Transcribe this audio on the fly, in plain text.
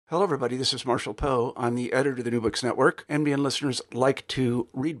Hello, everybody. This is Marshall Poe. I'm the editor of the New Books Network. NBN listeners like to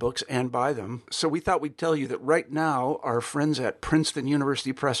read books and buy them. So we thought we'd tell you that right now, our friends at Princeton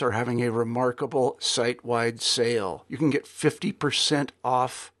University Press are having a remarkable site-wide sale. You can get 50%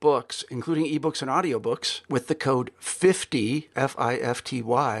 off books, including ebooks and audiobooks, with the code 50,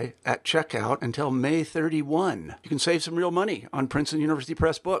 F-I-F-T-Y, at checkout until May 31. You can save some real money on Princeton University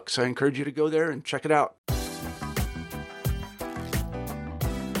Press books. I encourage you to go there and check it out.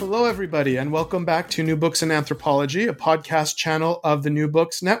 Hello, everybody, and welcome back to New Books in Anthropology, a podcast channel of the New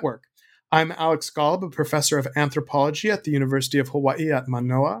Books Network. I'm Alex Golub, a professor of anthropology at the University of Hawaii at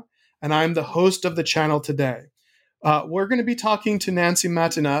Manoa, and I'm the host of the channel today. We're going to be talking to Nancy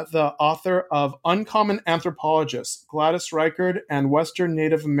Matina, the author of Uncommon Anthropologists, Gladys Reichard and Western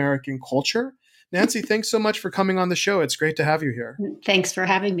Native American Culture. Nancy, thanks so much for coming on the show. It's great to have you here. Thanks for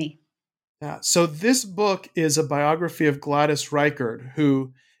having me. Yeah, so this book is a biography of Gladys Reichard,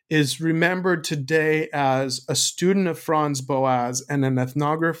 who is remembered today as a student of Franz Boas and an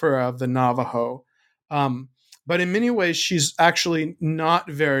ethnographer of the Navajo. But in many ways, she's actually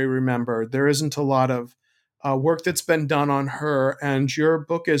not very remembered. There isn't a lot of work that's been done on her, and your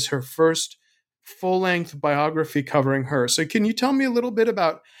book is her first full-length biography covering her. So can you tell me a little bit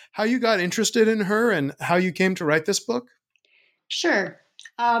about how you got interested in her and how you came to write this book? Sure.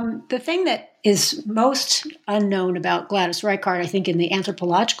 The thing that is most unknown about Gladys Reichard, I think, in the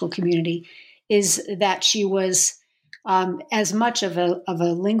anthropological community, is that she was as much of a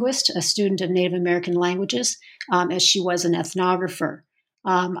linguist, a student of Native American languages, as she was an ethnographer.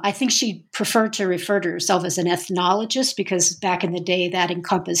 I think she preferred to refer to herself as an ethnologist because back in the day that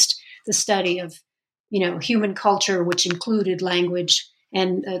encompassed the study of, human culture, which included language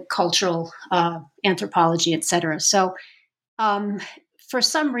and cultural anthropology, et cetera. So, for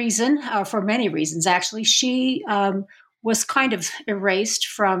some reason, for many reasons, actually, she was kind of erased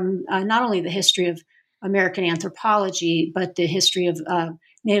from not only the history of American anthropology, but the history of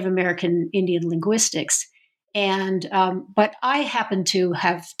Native American Indian linguistics. And but I happen to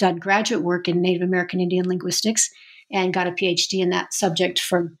have done graduate work in Native American Indian linguistics and got a PhD in that subject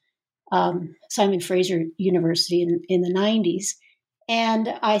from Simon Fraser University in the 90s.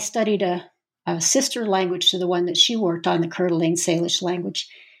 And I studied a sister language to the one that she worked on, the Coeur d'Alene Salish language.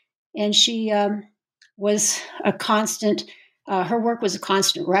 And she was a constant, her work was a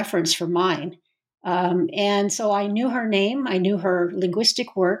constant reference for mine. And so I knew her name, I knew her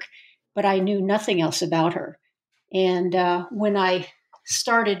linguistic work, but I knew nothing else about her. And when I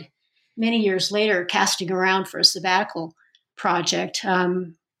started many years later casting around for a sabbatical project,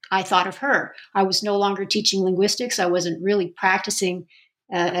 I thought of her. I was no longer teaching linguistics. I wasn't really practicing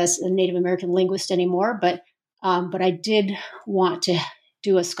as a Native American linguist anymore, but I did want to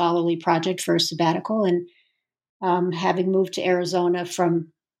do a scholarly project for a sabbatical. And having moved to Arizona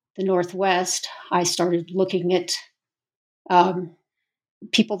from the Northwest, I started looking at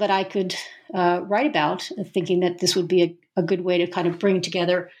people that I could write about, thinking that this would be a good way to kind of bring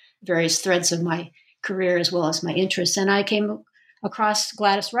together various threads of my career as well as my interests. And I came across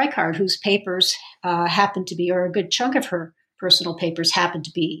Gladys Reichard, whose papers happened to be, or a good chunk of her personal papers happened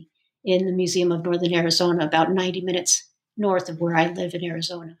to be in the Museum of Northern Arizona, about 90 minutes north of where I live in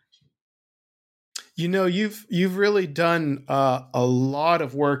Arizona. You've really done a lot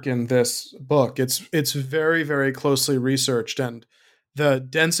of work in this book. It's very, very closely researched, and the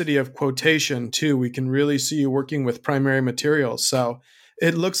density of quotation too. We can really see you working with primary materials. So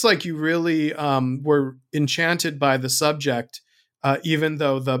it looks like you really were enchanted by the subject, even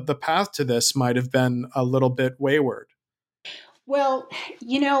though the path to this might have been a little bit wayward. Well,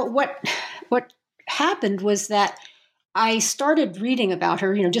 what happened was that I started reading about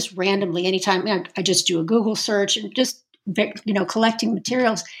her, just randomly. Anytime I just do a Google search and just, collecting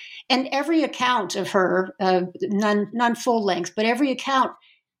materials. And every account of her, none full length, but every account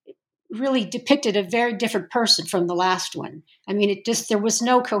really depicted a very different person from the last one. I mean, there was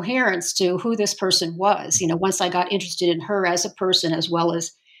no coherence to who this person was, once I got interested in her as a person as well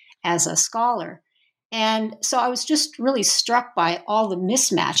as a scholar. And so I was just really struck by all the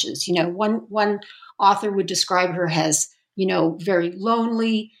mismatches. One author would describe her as, very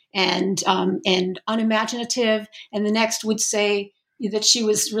lonely and unimaginative, and the next would say that she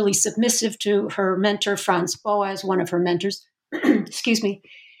was really submissive to her mentor, Franz Boas, one of her mentors. Excuse me.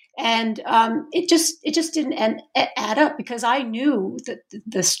 And it just didn't add up, because I knew that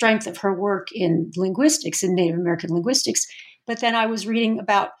the strength of her work in linguistics, in Native American linguistics, but then I was reading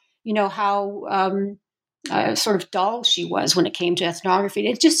about how sort of dull she was when it came to ethnography.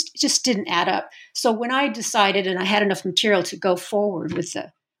 It just didn't add up. So when I decided, and I had enough material to go forward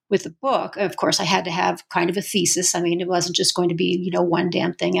with with the book, of course, I had to have kind of a thesis. I mean, it wasn't just going to be, one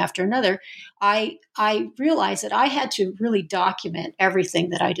damn thing after another. I realized that I had to really document everything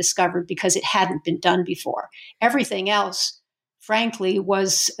that I discovered because it hadn't been done before. Everything else, frankly,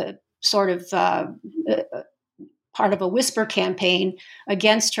 was sort of part of a whisper campaign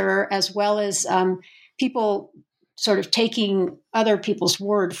against her, as well as people sort of taking other people's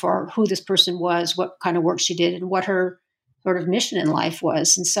word for who this person was, what kind of work she did, and what her sort of mission in life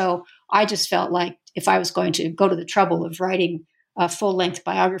was. And so I just felt like if I was going to go to the trouble of writing a full-length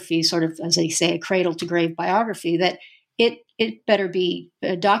biography, sort of, as they say, a cradle-to-grave biography, that it better be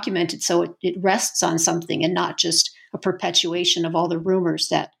documented so it rests on something and not just a perpetuation of all the rumors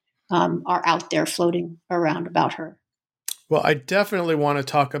that are out there floating around about her. Well, I definitely want to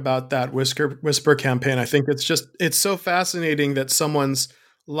talk about that whisper campaign. I think it's so fascinating that someone's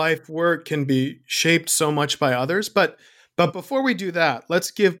life work can be shaped so much by others. But before we do that,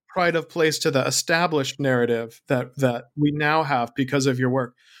 let's give pride of place to the established narrative that we now have because of your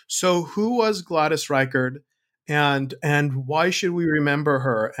work. So who was Gladys Reichard, and why should we remember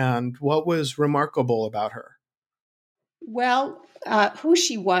her, and what was remarkable about her? Well, who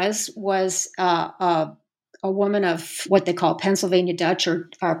she was a woman of what they call Pennsylvania Dutch or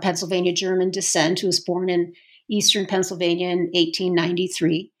Pennsylvania German descent, who was born in eastern Pennsylvania in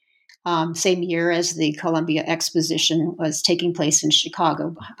 1893, same year as the Columbia Exposition was taking place in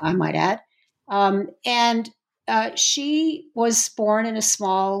Chicago, I might add. And she was born in a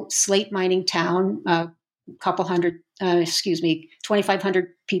small slate mining town, 2,500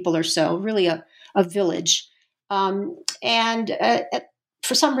 people or so, really a village.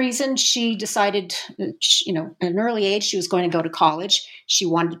 For some reason, she decided, at an early age, she was going to go to college. She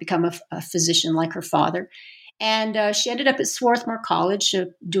wanted to become a physician like her father. And she ended up at Swarthmore College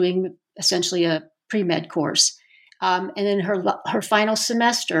doing essentially a pre-med course. And in her final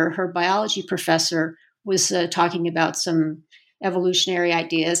semester, her biology professor was talking about some evolutionary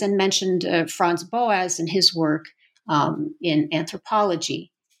ideas and mentioned Franz Boas and his work in anthropology.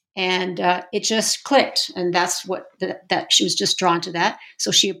 And it just clicked, and that's what that she was just drawn to that. So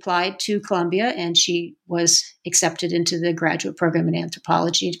she applied to Columbia, and she was accepted into the graduate program in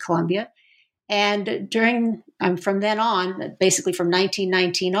anthropology at Columbia. And from then on, basically from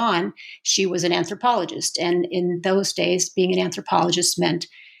 1919 on, she was an anthropologist. And in those days, being an anthropologist meant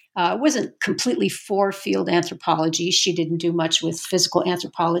wasn't completely for field anthropology. She didn't do much with physical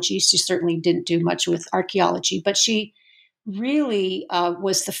anthropology. She certainly didn't do much with archaeology, but she really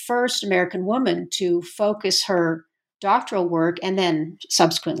was the first American woman to focus her doctoral work and then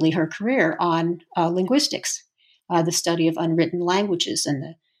subsequently her career on linguistics, the study of unwritten languages and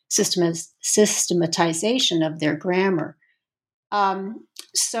the systematization of their grammar.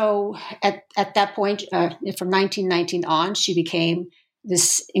 So at that point, from 1919 on, she became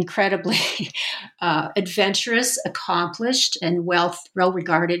this incredibly adventurous, accomplished, and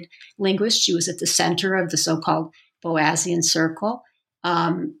well-regarded linguist. She was at the center of the so-called Boasian Circle.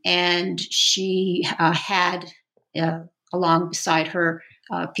 And she had, along beside her,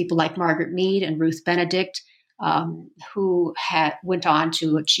 people like Margaret Mead and Ruth Benedict, who went on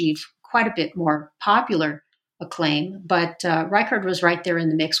to achieve quite a bit more popular acclaim. But Reichard was right there in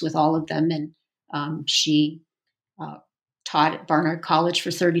the mix with all of them. And she taught at Barnard College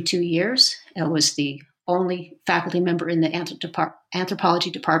for 32 years and was the only faculty member in the anthropology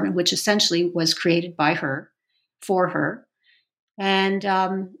department, which essentially was created by her, for her. And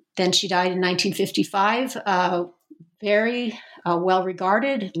then she died in 1955, very well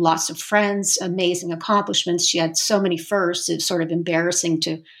regarded, lots of friends, amazing accomplishments. She had so many firsts, it's sort of embarrassing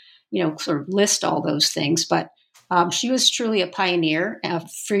to, sort of list all those things. But she was truly a pioneer, a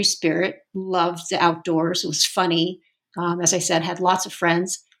free spirit, loved the outdoors, was funny. As I said, had lots of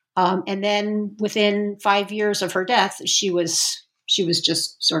friends. And then within 5 years of her death, she was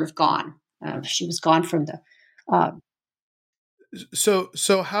just sort of gone. She was gone from the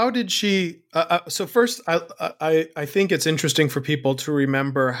So how did she? So first, I think it's interesting for people to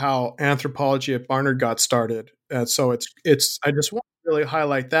remember how anthropology at Barnard got started. So it's I just want to really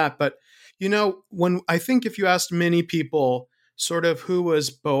highlight that. But when I think if you asked many people, sort of who was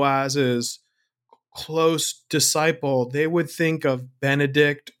Boas's close disciple, they would think of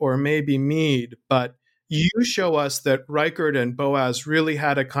Benedict or maybe Mead. But you show us that Reichard and Boas really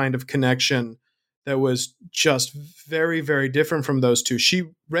had a kind of connection that was just very, very different from those two. She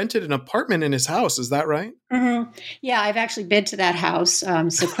rented an apartment in his house. Is that right? Mm-hmm. Yeah, I've actually been to that house.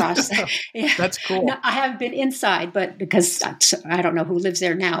 It's across. Yeah. That's cool. No, I haven't been inside, but because I don't know who lives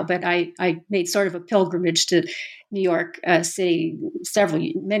there now, but I made sort of a pilgrimage to New York City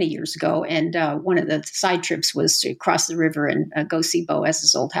many years ago, and one of the side trips was to cross the river and go see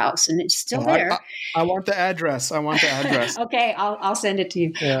Boaz's old house, and it's still there. I want the address. Okay, I'll send it to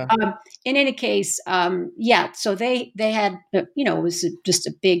you. Yeah. In any case, so they had, it was just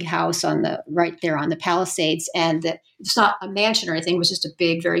a big house right there on the Palisades, and it's not a mansion or anything. It was just a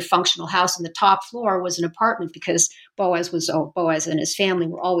big, very functional house. And the top floor was an apartment because Boaz and his family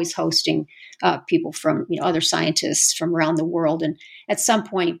were always hosting people from, other scientists from around the world. And at some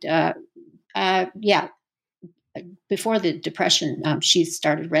point, before the Depression, she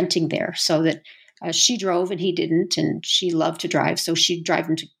started renting there so that she drove and he didn't, and she loved to drive. So she'd drive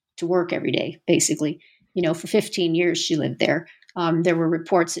him to work every day, basically. For 15 years she lived there. There were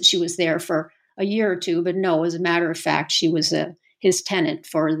reports that she was there for a year or two, but no, as a matter of fact, she was his tenant,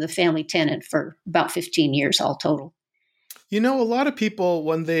 for the family tenant, for about 15 years all total. A lot of people,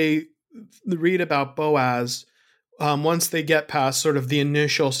 when they read about Boaz, once they get past sort of the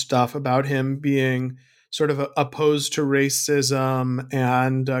initial stuff about him being sort of opposed to racism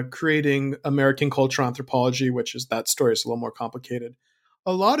and creating American cultural anthropology, that story is a little more complicated.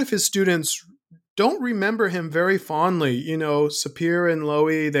 A lot of his students don't remember him very fondly. Sapir and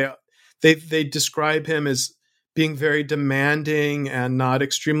Lowy, they describe him as being very demanding and not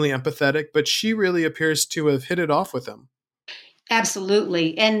extremely empathetic, but she really appears to have hit it off with him.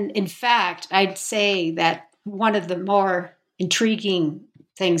 Absolutely. And in fact, I'd say that one of the more intriguing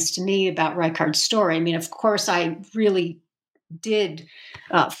things to me about Reichart's story, I mean, of course, I really did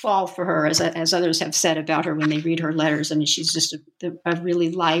fall for her, as others have said about her when they read her letters. I mean, she's just a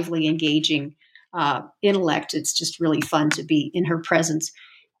really lively, engaging intellect. It's just really fun to be in her presence.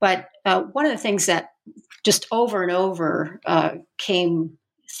 But one of the things that just over and over came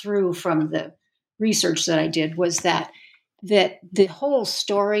through from the research that I did was that the whole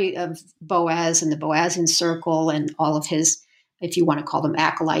story of Boaz and the Boazian circle and all of his, if you want to call them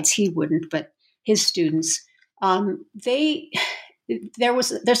acolytes, he wouldn't, but his students, there's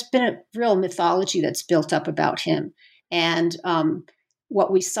been a real mythology that's built up about him. And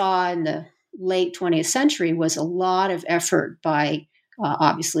what we saw in the late 20th century was a lot of effort by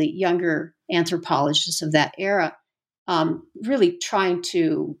obviously younger anthropologists of that era, really trying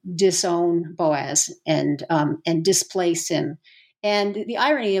to disown Boaz and displace him. And the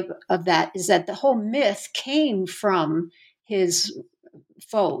irony of that is that the whole myth came from his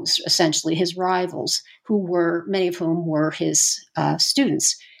foes, essentially his rivals, many of whom were his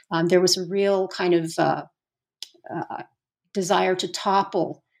students. There was a real kind of desire to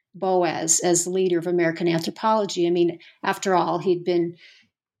topple Boaz as the leader of American anthropology. I mean, after all, he'd been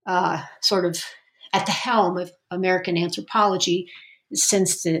sort of at the helm of American anthropology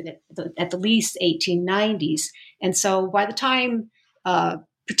since at the least 1890s. And so by the time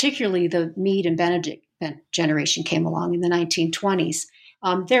particularly the Mead and Benedict generation came along in the 1920s,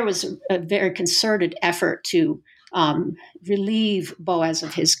 there was a very concerted effort to relieve Boaz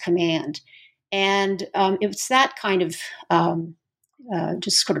of his command. And it was that kind of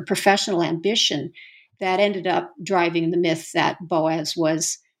just sort of professional ambition that ended up driving the myth that Boaz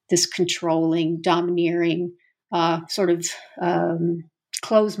was this controlling, domineering, sort of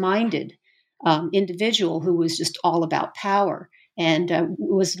close-minded individual who was just all about power and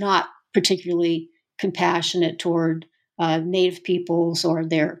was not particularly compassionate toward Native peoples or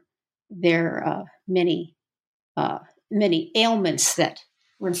their many ailments that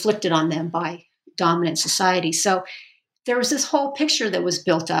were inflicted on them by dominant society. So there was this whole picture that was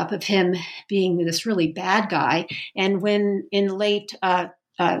built up of him being this really bad guy. And when in the late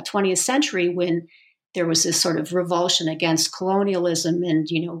 20th century, when there was this sort of revulsion against colonialism and,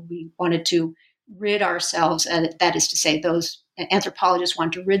 we wanted to rid ourselves, that is to say, those anthropologists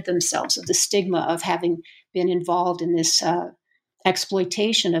wanted to rid themselves of the stigma of having been involved in this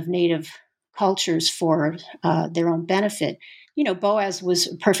exploitation of Native cultures for their own benefit. Boaz was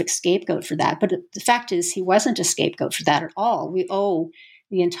a perfect scapegoat for that. But the fact is, he wasn't a scapegoat for that at all. We owe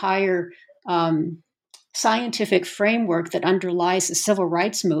the entire scientific framework that underlies the civil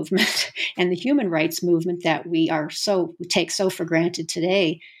rights movement and the human rights movement that we take so for granted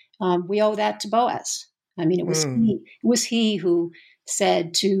today. We owe that to Boaz. I mean, it was he who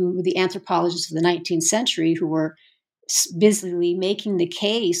said to the anthropologists of the 19th century who were busily making the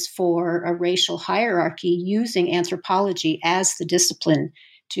case for a racial hierarchy using anthropology as the discipline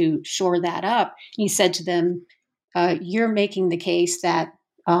to shore that up. He said to them, you're making the case that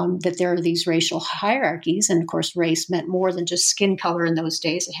that there are these racial hierarchies. And of course, race meant more than just skin color in those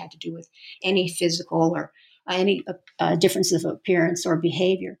days. It had to do with any physical or any differences of appearance or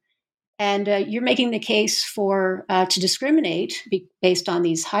behavior. And you're making the case for to discriminate based on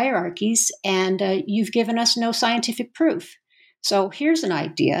these hierarchies, and you've given us no scientific proof. So here's an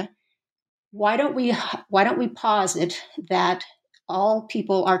idea: why don't we posit that all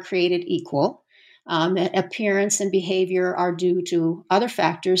people are created equal? That appearance and behavior are due to other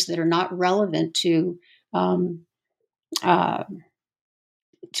factors that are not relevant to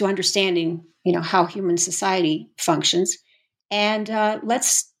understanding, how human society functions, and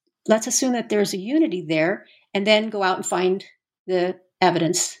let's assume that there's a unity there, and then go out and find the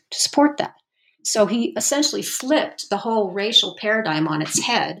evidence to support that. So he essentially flipped the whole racial paradigm on its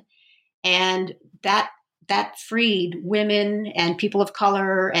head, and that freed women and people of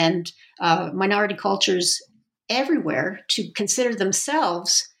color and minority cultures everywhere to consider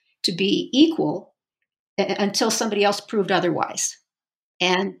themselves to be equal until somebody else proved otherwise.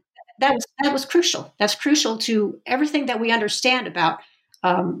 And that was crucial. That's crucial to everything that we understand about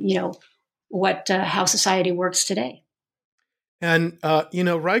how society works today. And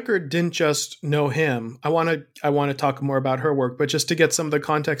Reichert didn't just know him. I want to talk more about her work, but just to get some of the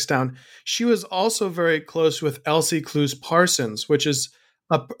context down, she was also very close with Elsie Clues Parsons, which is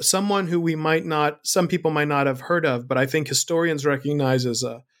someone who some people might not have heard of, but I think historians recognize as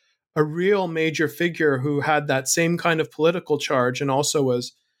a real major figure who had that same kind of political charge and also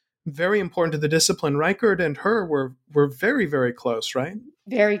was very important to the discipline. Reichert and her were very, very close, right?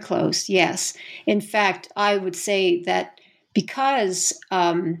 Very close, yes. In fact, I would say that because,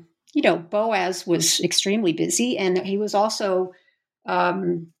 Boas was extremely busy, and he was also, he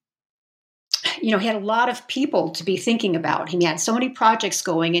had a lot of people to be thinking about. He had so many projects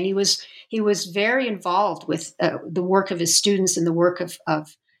going, and he was very involved with the work of his students and the work of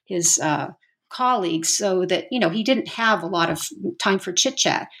his colleagues, so that, he didn't have a lot of time for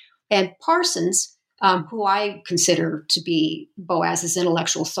chit-chat. And Parsons, who I consider to be Boas's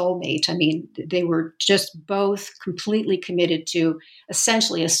intellectual soulmate. I mean, they were just both completely committed to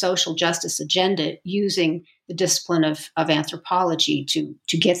essentially a social justice agenda, using the discipline of anthropology to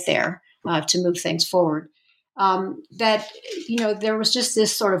get there, to move things forward. There was just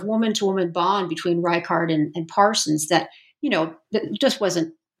this sort of woman-to-woman bond between Reichert and Parsons that just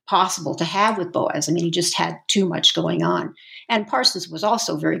wasn't possible to have with Boas. I mean, he just had too much going on. And Parsons was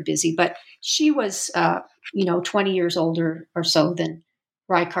also very busy, but she was, 20 years older or so than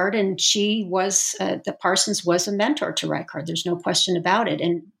Reichert, and Parsons was a mentor to Reichert. There's no question about it.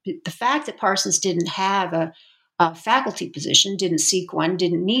 And the fact that Parsons didn't have a faculty position, didn't seek one,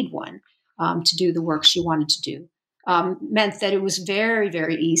 didn't need one to do the work she wanted to do, meant that it was very,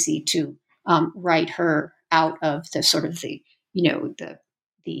 very easy to write her out of the sort of the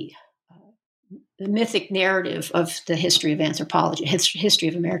mythic narrative of the history of anthropology, history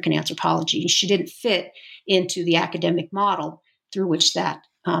of American anthropology. She didn't fit into the academic model through which that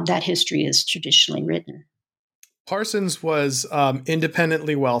history is traditionally written. Parsons was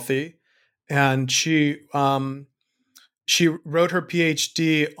independently wealthy, and she wrote her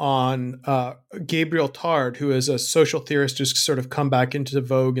PhD on Gabriel Tard, who is a social theorist who's sort of come back into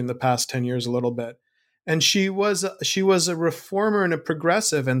vogue in the past 10 years a little bit. And she was a reformer and a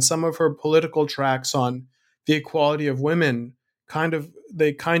progressive, and some of her political tracts on the equality of women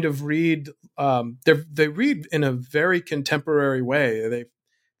they read they read in a very contemporary way.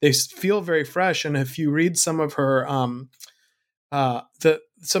 They feel very fresh. And if you read some of her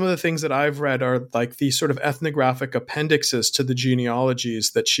some of the things that I've read are like these sort of ethnographic appendixes to the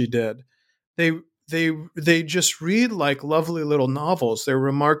genealogies that she did. They just read like lovely little novels. They're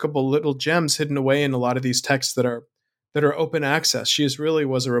remarkable little gems hidden away in a lot of these texts that are open access. She really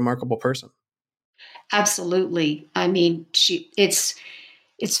was a remarkable person. Absolutely. I mean, it's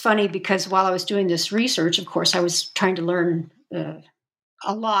funny because while I was doing this research, of course, I was trying to learn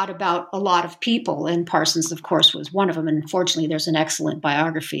a lot about a lot of people, and Parsons, of course, was one of them. And fortunately, there's an excellent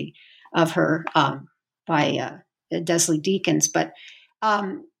biography of her by Desley Deakins.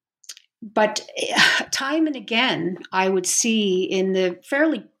 But time and again, I would see in the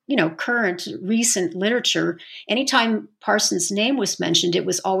fairly, current, recent literature, anytime Parsons' name was mentioned, it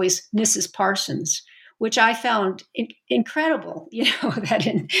was always Mrs. Parsons, which I found incredible. That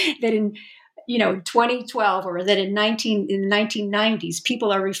in 2012 or that in the 1990s,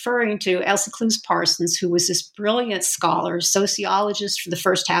 people are referring to Elsie Clues Parsons, who was this brilliant scholar, sociologist for the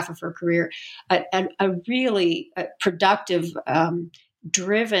first half of her career, a really productive,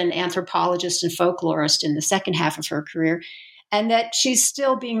 driven anthropologist and folklorist in the second half of her career, and that she's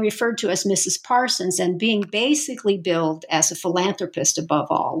still being referred to as Mrs. Parsons and being basically billed as a philanthropist above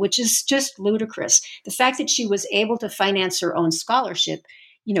all, which is just ludicrous. The fact that she was able to finance her own scholarship,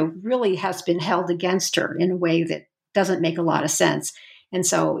 really has been held against her in a way that doesn't make a lot of sense. And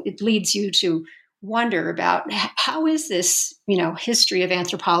so it leads you to wonder about how is this, history of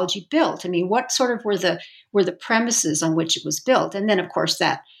anthropology built? I mean, what sort of were the premises on which it was built? And then, of course,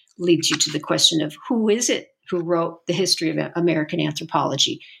 that leads you to the question of who is it who wrote the history of American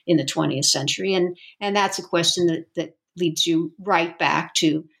anthropology in the 20th century? And that's a question that leads you right back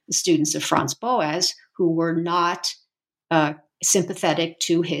to the students of Franz Boas, who were not sympathetic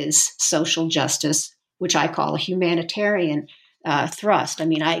to his social justice, which I call a humanitarian thrust. I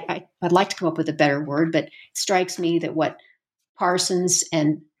mean, I'd like to come up with a better word, but it strikes me that what Parsons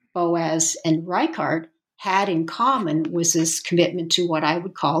and Boas and Reichard had in common was this commitment to what I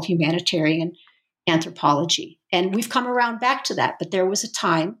would call humanitarian anthropology. And we've come around back to that, but there was a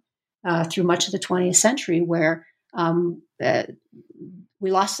time through much of the 20th century where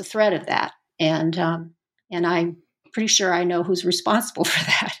we lost the thread of that. And I'm pretty sure I know who's responsible for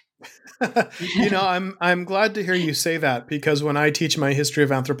that. I'm glad to hear you say that, because when I teach my history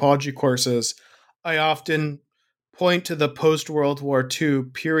of anthropology courses, I often point to the post-World War II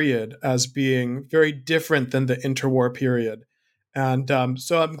period as being very different than the interwar period. And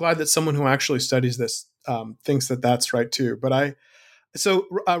so I'm glad that someone who actually studies this thinks that that's right too. But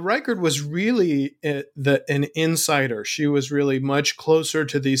Reichard was really an insider. She was really much closer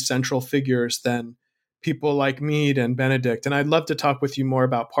to these central figures than people like Mead and Benedict. And I'd love to talk with you more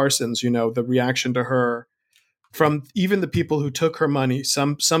about Parsons, the reaction to her from even the people who took her money.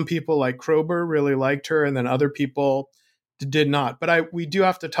 Some people like Kroeber really liked her, and then other people did not. But we do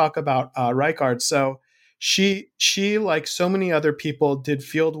have to talk about Reichard. So she, like so many other people, did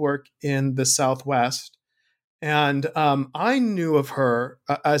field work in the Southwest. And I knew of her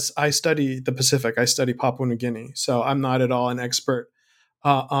as I study the Pacific. I study Papua New Guinea. So I'm not at all an expert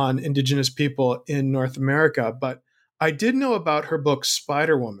on indigenous people in North America. But I did know about her book,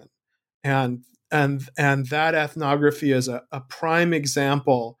 Spider Woman. And that ethnography is a prime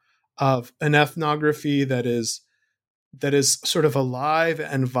example of an ethnography that is sort of alive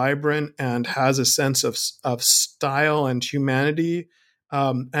and vibrant and has a sense of style and humanity,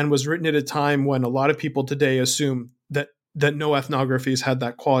 and was written at a time when a lot of people today assume that no ethnographies had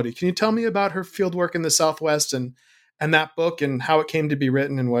that quality. Can you tell me about her fieldwork in the Southwest and that book and how it came to be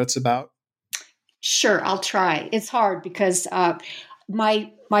written and what it's about? Sure, I'll try. It's hard because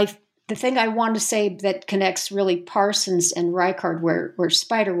the thing I want to say that connects really Parsons and Reichard, where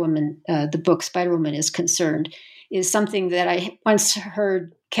Spider Woman, the book Spider Woman, is concerned, is something that I once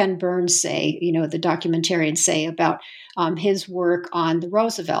heard Ken Burns say, the documentarian, say about his work on the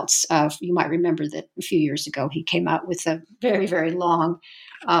Roosevelts. You might remember that a few years ago he came out with a very, very long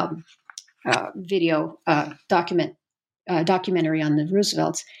video documentary on the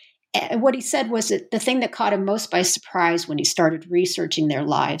Roosevelts. And what he said was that the thing that caught him most by surprise when he started researching their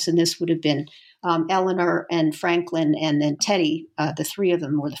lives, and this would have been Eleanor and Franklin and then Teddy, the three of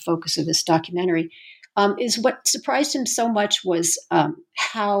them were the focus of this documentary, is what surprised him so much was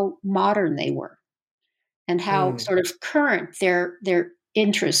how modern they were and how sort of current their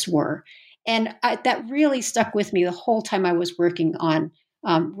interests were. And that really stuck with me the whole time I was working on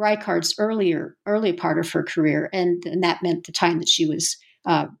Reichard's early part of her career. And that meant the time that she was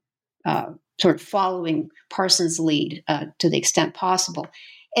sort of following Parsons' lead to the extent possible.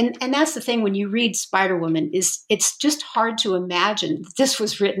 And that's the thing when you read Spider Woman, is it's just hard to imagine that this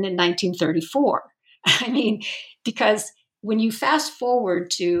was written in 1934. I mean, because when you fast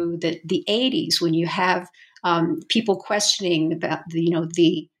forward to the 80s, when you have people questioning about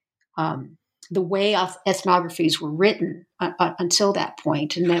the way ethnographies were written until that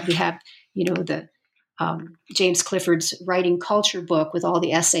point, and then we have the James Clifford's Writing Culture book with all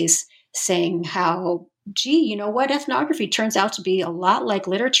the essays saying how, gee, ethnography turns out to be a lot like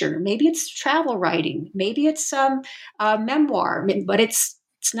literature. Maybe it's travel writing, maybe it's memoir, but it's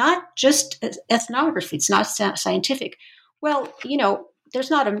not just ethnography. It's not scientific. Well, there's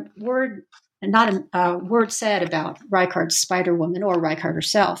not a word said about Reichard's Spider Woman or Reichard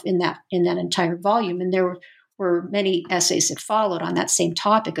herself in that entire volume. And there were many essays that followed on that same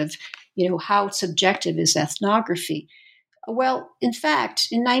topic of, how subjective is ethnography? Well, in fact,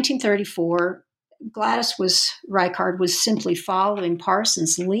 in 1934, Gladys Reichard was simply following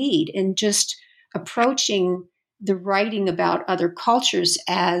Parsons' lead and just approaching the writing about other cultures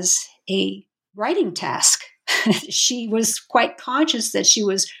as a writing task. She was quite conscious that she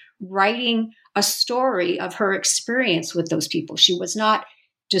was writing a story of her experience with those people. She was not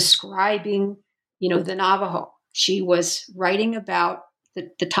describing, the Navajo. She was writing about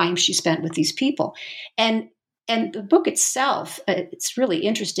the time she spent with these people. And the book itself, it's really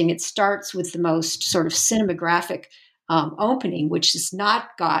interesting. It starts with the most sort of cinematographic opening, which has not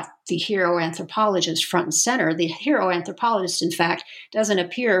got the hero anthropologist front and center. The hero anthropologist, in fact, doesn't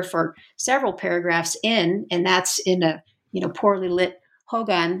appear for several paragraphs in, and that's in a poorly lit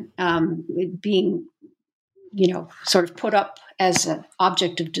hogan being sort of put up as an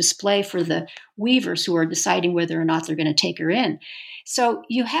object of display for the weavers who are deciding whether or not they're going to take her in. So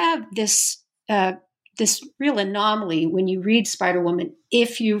you have this real anomaly when you read Spider-Woman,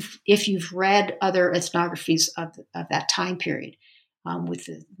 if you've read other ethnographies of that time period, with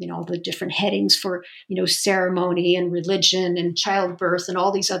all the different headings for ceremony and religion and childbirth and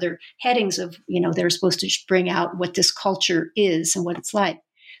all these other headings of they're supposed to bring out what this culture is and what it's like.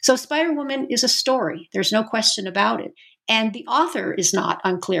 So Spider-Woman is a story. There's no question about it. And the author is not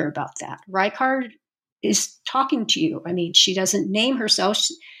unclear about that. Reichardt is talking to you. I mean, she doesn't name herself,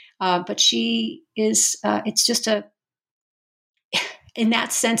 but she is, it's just in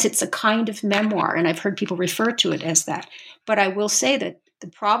that sense, it's a kind of memoir. And I've heard people refer to it as that. But I will say that the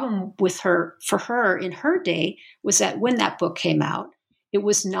problem for her in her day was that when that book came out, it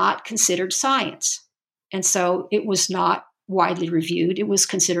was not considered science. And so it was not widely reviewed. It was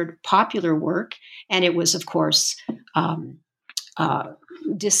considered popular work, and it was, of course,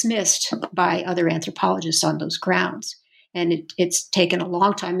 dismissed by other anthropologists on those grounds. And it's taken a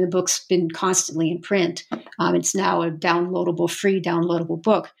long time. The book's been constantly in print. It's now a free downloadable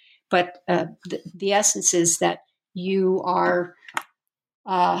book. But the essence is that you are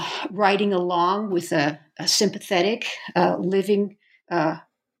writing along with a sympathetic, living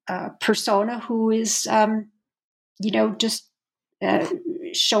persona who is just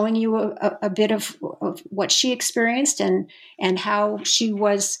showing you a bit of what she experienced and how she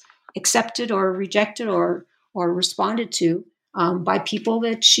was accepted or rejected or responded to by people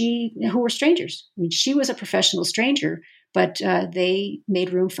who were strangers. I mean, she was a professional stranger, but they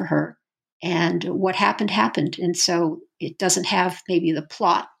made room for her. And what happened. And so it doesn't have maybe the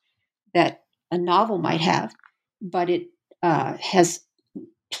plot that a novel might have, but it has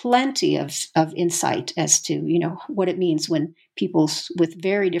plenty of insight as to what it means when people with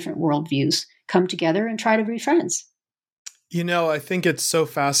very different worldviews come together and try to be friends. I think it's so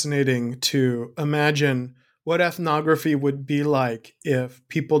fascinating to imagine what ethnography would be like if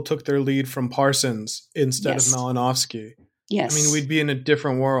people took their lead from Parsons instead of Malinowski. Yes. I mean, we'd be in a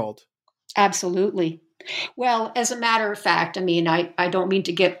different world. Absolutely. Well, as a matter of fact, I mean, I don't mean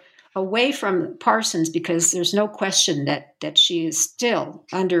to get away from Parsons, because there's no question that she is still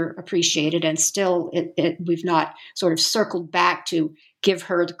underappreciated, and still we've not sort of circled back to give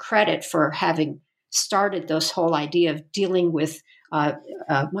her the credit for having started this whole idea of dealing with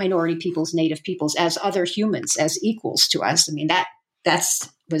minority peoples, native peoples as other humans, as equals to us. I mean, that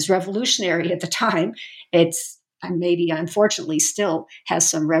was revolutionary at the time. It's maybe unfortunately still has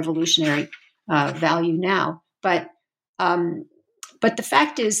some revolutionary value now, but the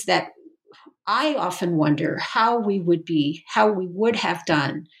fact is that I often wonder how we would have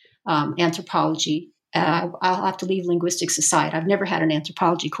done anthropology. I'll have to leave linguistics aside. I've never had an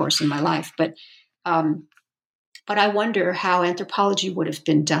anthropology course in my life, but I wonder how anthropology would have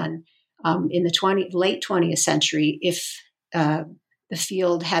been done in the late 20th century if the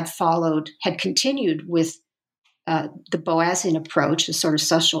field had continued with the Boasian approach, the sort of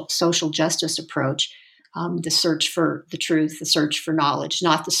social justice approach. The search for the truth, the search for knowledge,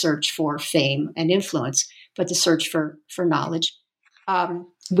 not the search for fame and influence, but the search for knowledge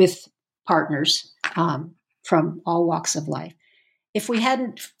with partners from all walks of life. If we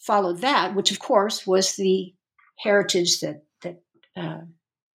hadn't followed that, which of course was the heritage that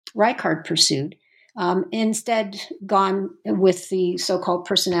Reichardt pursued, instead gone with the so-called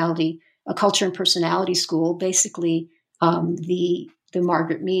culture and personality school, basically the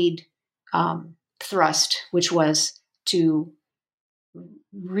Margaret Mead thrust, which was to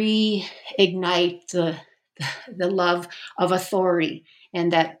reignite the love of authority,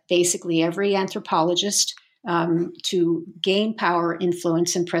 and that basically every anthropologist, to gain power,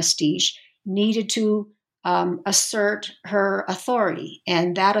 influence, and prestige, needed to assert her authority,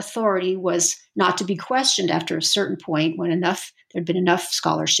 and that authority was not to be questioned after a certain point when there'd been enough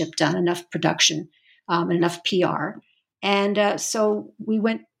scholarship done, enough production, enough PR, and so we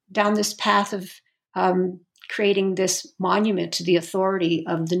went down this path of creating this monument to the authority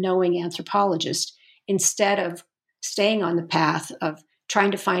of the knowing anthropologist, instead of staying on the path of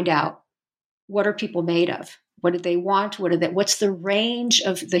trying to find out what are people made of, what do they want, what's the range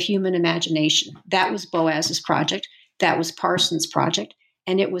of the human imagination. That was Boas's project, that was Parsons' project,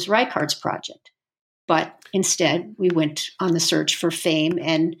 and it was Reichardt's project. But instead, we went on the search for fame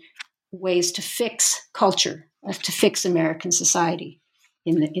and ways to fix culture, to fix American society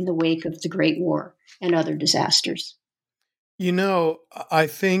in the wake of the Great War and other disasters. I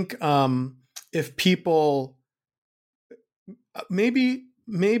think if people maybe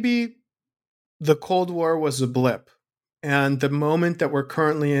the Cold War was a blip, and the moment that we're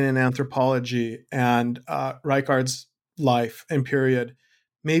currently in anthropology and Reichart's life and period,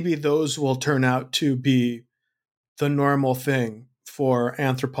 maybe those will turn out to be the normal thing for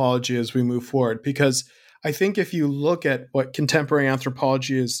anthropology as we move forward. Because I think if you look at what contemporary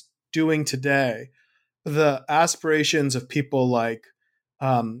anthropology is doing today, the aspirations of people like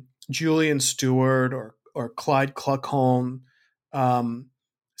Julian Stewart or Clyde Kluckholm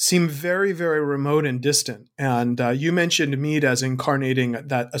seem very, very remote and distant. And you mentioned Mead as incarnating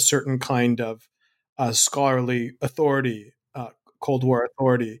a certain kind of scholarly authority, Cold War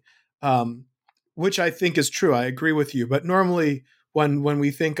authority, which I think is true. I agree with you. But normally, when we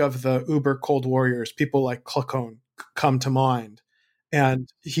think of the uber Cold Warriors, people like Kluckholm come to mind. And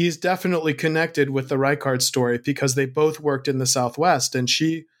he's definitely connected with the Reichardt story because they both worked in the Southwest, and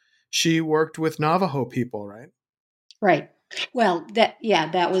she worked with Navajo people, right? Right. Well,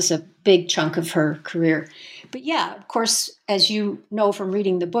 that was a big chunk of her career. But yeah, of course, as you know from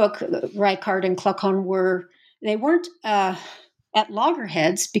reading the book, Reichardt and Kluckholm weren't at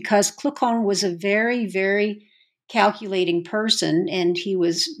loggerheads because Kluckholm was a very, very calculating person, and he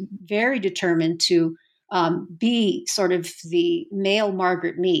was very determined to be sort of the male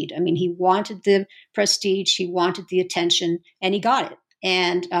Margaret Mead. I mean, he wanted the prestige, he wanted the attention, and he got it.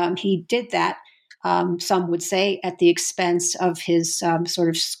 And he did that, some would say, at the expense of his sort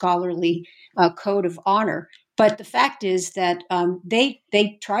of scholarly code of honor. But the fact is that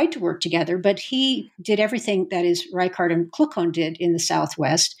they tried to work together, but he did everything that is Reichardt and Kluckholm did in the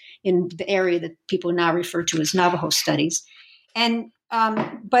Southwest, in the area that people now refer to as Navajo studies. And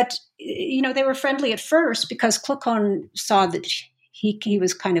but they were friendly at first because Kluckholm saw that he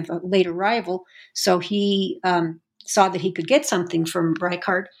was kind of a later rival, so he saw that he could get something from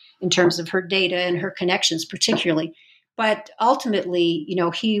Reichardt in terms of her data and her connections, particularly. But ultimately,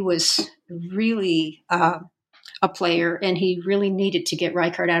 he was really a player, and he really needed to get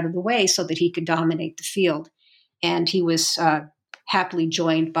Reichardt out of the way so that he could dominate the field. And he was happily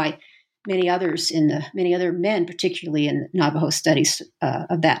joined by many other men, particularly in Navajo studies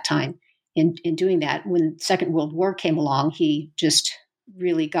of that time, in doing that. When the Second World War came along, he just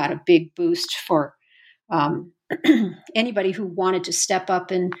really got a big boost for anybody who wanted to step up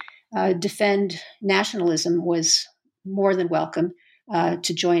and defend nationalism was more than welcome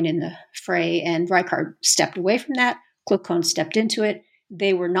to join in the fray. And Reichardt stepped away from that. Kluckholm stepped into it.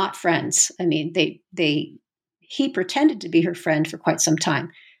 They were not friends. I mean, he pretended to be her friend for quite some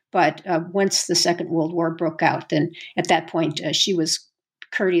time. But once the Second World War broke out, then at that point, she was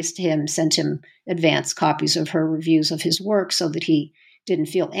courteous to him, sent him advance copies of her reviews of his work so that he didn't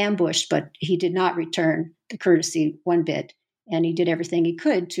feel ambushed, but he did not return the courtesy one bit. And he did everything he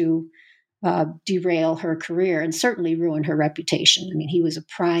could to derail her career and certainly ruin her reputation. I mean, he was a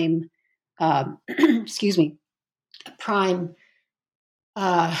prime,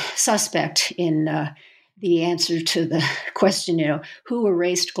 suspect in the answer to the question, who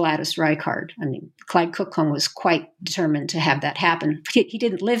erased Gladys Reichardt? I mean, Clyde Kluckholm was quite determined to have that happen. He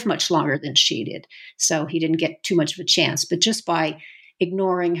didn't live much longer than she did, so he didn't get too much of a chance. But just by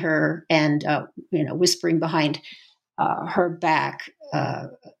ignoring her and, whispering behind her back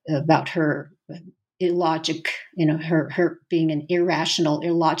about her illogic, her being an irrational,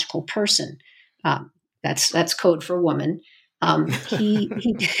 illogical person, that's code for woman. He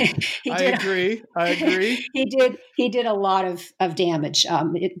did. I agree. He did a lot of damage.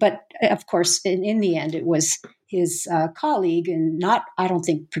 But of course, in the end, it was his colleague, and I don't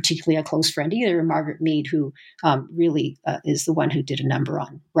think particularly a close friend either, Margaret Mead, who really is the one who did a number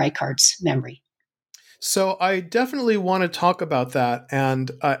on Reichardt's memory. So I definitely want to talk about that,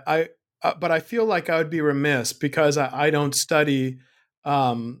 and but I feel like I would be remiss because I don't study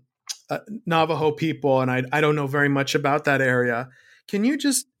Navajo people, and I don't know very much about that area. Can you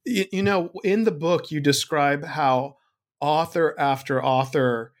just, in the book, you describe how author after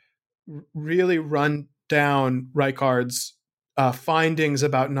author really run down Reichart's findings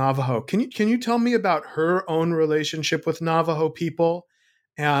about Navajo. Can you tell me about her own relationship with Navajo people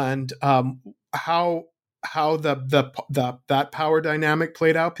and how that power dynamic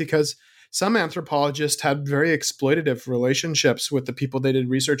played out? Because some anthropologists had very exploitative relationships with the people they did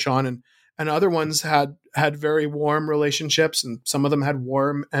research on, and and other ones had very warm relationships, and some of them had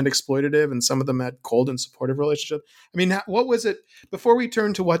warm and exploitative, and some of them had cold and supportive relationships. I mean, what was it, before we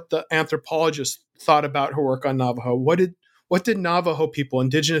turn to what the anthropologists thought about her work on Navajo, what did Navajo people,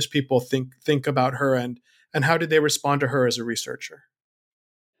 indigenous people think about her, and how did they respond to her as a researcher?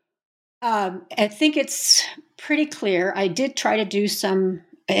 I think it's pretty clear. I did try to do some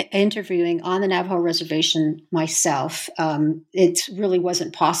interviewing on the Navajo reservation myself. It really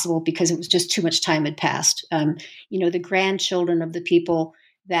wasn't possible because it was just too much time had passed. The grandchildren of the people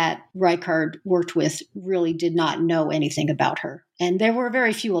that Reichard worked with really did not know anything about her. And there were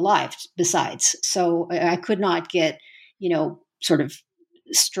very few alive besides. So I could not get, sort of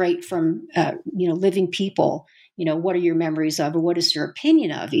straight from, living people, what are your memories of, or what is your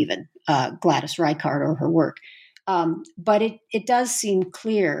opinion of even Gladys Reichard or her work? But it does seem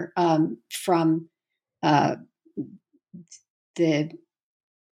clear from the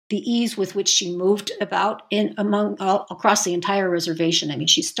ease with which she moved about across the entire reservation. I mean,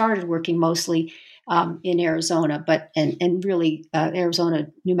 she started working mostly in Arizona, and really Arizona,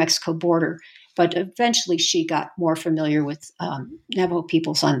 New Mexico border. But eventually, she got more familiar with Navajo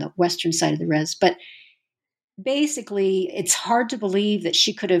peoples on the western side of the res. But basically, it's hard to believe that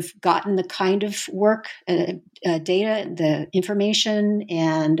she could have gotten the kind of work, data, the information,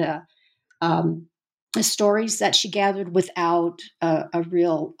 and the stories that she gathered without a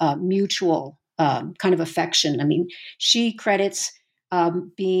real mutual kind of affection. I mean, she credits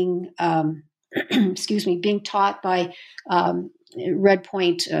being, being taught by Red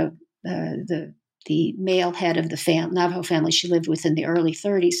Point, the male head of the Navajo family she lived with in the early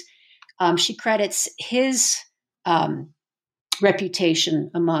 30s. She credits his reputation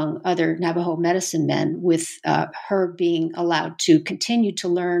among other Navajo medicine men with her being allowed to continue to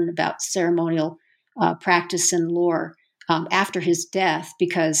learn about ceremonial practice and lore after his death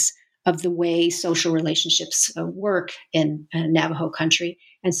because of the way social relationships work in Navajo country.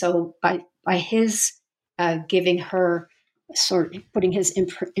 And so by his giving her, sort of putting his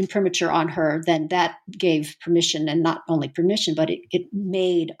imprimatur on her, then that gave permission, and not only permission, but it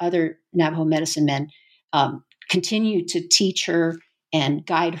made other Navajo medicine men continue to teach her and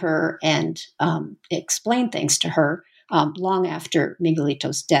guide her and explain things to her long after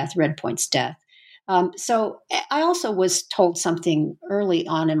Miguelito's death, Red Point's death. So I also was told something early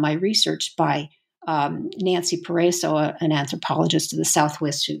on in my research by Nancy Pareso, an anthropologist of the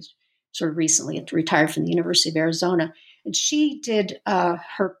Southwest who's sort of recently retired from the University of Arizona. And she did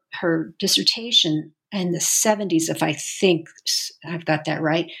her dissertation in the 70s, if I think I've got that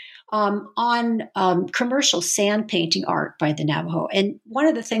right, on commercial sand painting art by the Navajo. And one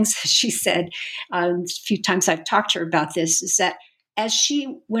of the things that she said, a few times I've talked to her about this, is that as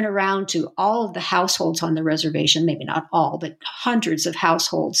she went around to all of the households on the reservation, maybe not all, but hundreds of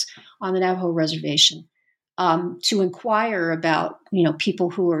households on the Navajo reservation, to inquire about, people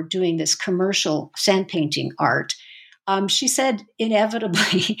who are doing this commercial sand painting art, she said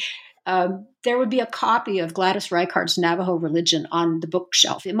inevitably there would be a copy of Gladys Reichard's Navajo Religion on the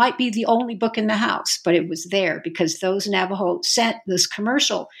bookshelf. It might be the only book in the house, but it was there because those this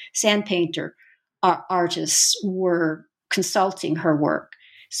commercial sand painter artists were consulting her work.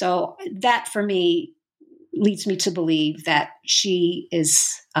 So that for me leads me to believe that she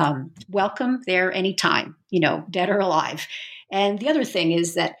is welcome there anytime, dead or alive. And the other thing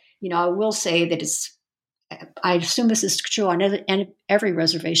is that, I will say that I assume this is true on every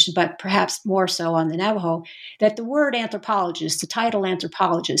reservation, but perhaps more so on the Navajo, that the word anthropologist, the title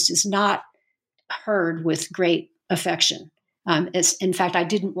anthropologist, is not heard with great affection. In fact, I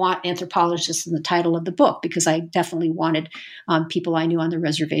didn't want anthropologist in the title of the book because I definitely wanted people I knew on the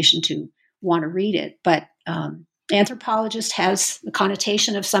reservation to want to read it. But anthropologist has the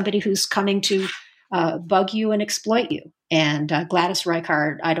connotation of somebody who's coming to bug you and exploit you. And Gladys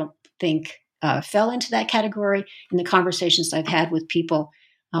Reichard, I don't think, fell into that category. In the conversations I've had with people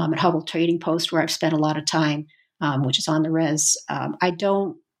at Hubble Trading Post, where I've spent a lot of time, which is on the res, I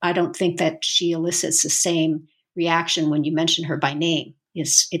don't think that she elicits the same reaction when you mention her by name.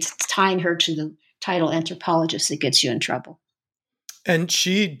 It's tying her to the title anthropologist that gets you in trouble. And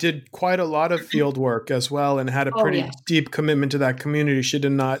she did quite a lot of field work as well, and had a pretty deep commitment to that community. She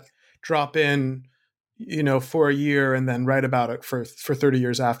did not drop in, for a year and then write about it for 30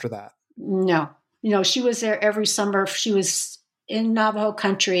 years after that. No, she was there every summer. She was in Navajo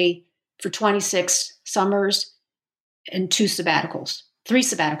country for 26 summers and 3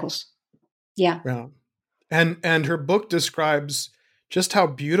 sabbaticals. Yeah. And her book describes just how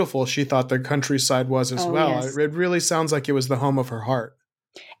beautiful she thought the countryside was as well. Yes. It really sounds like it was the home of her heart.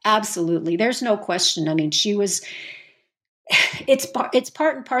 Absolutely. There's no question. I mean, she was, it's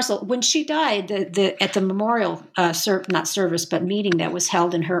part and parcel. When she died, at the memorial not service but meeting that was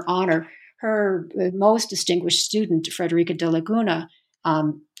held in her honor, her most distinguished student, Frederica de Laguna,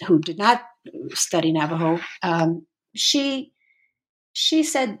 who did not study Navajo, she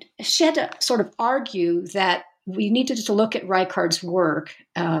said she had to sort of argue that we needed to look at Reichardt's work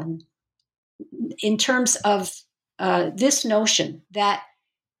in terms of this notion that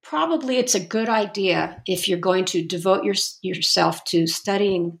probably it's a good idea, if you're going to devote yourself to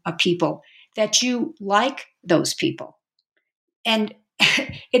studying a people, that you like those people. And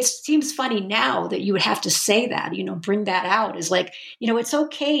it seems funny now that you would have to say that, bring that out as like, it's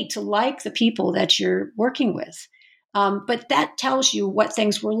okay to like the people that you're working with. But that tells you what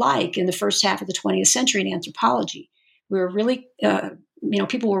things were like in the first half of the 20th century in anthropology. We were really,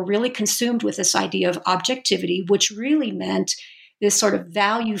 people were really consumed with this idea of objectivity, which really meant this sort of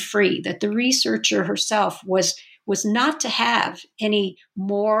value-free, that the researcher herself was not to have any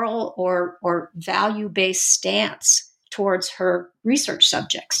moral or value-based stance towards her research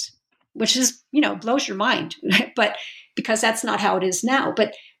subjects, which is, blows your mind, but because that's not how it is now.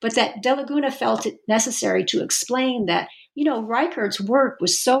 But that De Laguna felt it necessary to explain that, Reichardt's work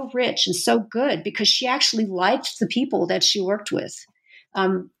was so rich and so good because she actually liked the people that she worked with.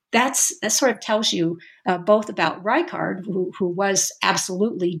 That sort of tells you both about Reichard, who was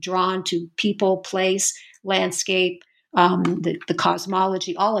absolutely drawn to people, place, landscape, the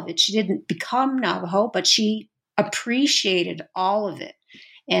cosmology, all of it. She didn't become Navajo, but she appreciated all of it,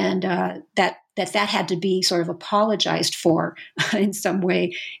 and that had to be sort of apologized for in some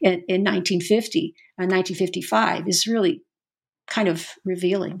way in 1950 and 1955 is really kind of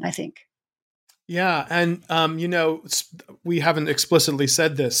revealing, I think. Yeah, and we haven't explicitly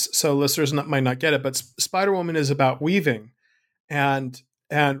said this, so listeners might not get it, but Spider Woman is about weaving, and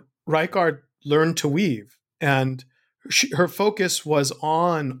Reichard learned to weave, and her focus was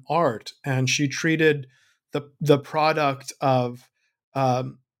on art, and she treated the product of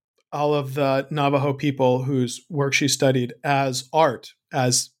all of the Navajo people whose work she studied as art,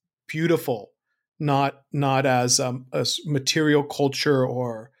 as beautiful, not as material culture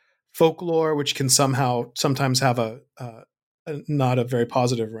or folklore, which can sometimes have a not a very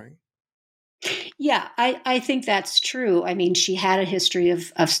positive ring. Yeah, I think that's true. I mean, she had a history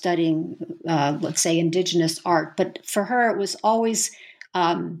of studying, let's say, indigenous art, but for her, it was always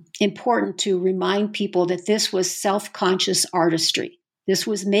important to remind people that this was self-conscious artistry. This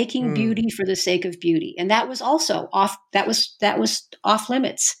was making beauty for the sake of beauty, and that was also off. That was off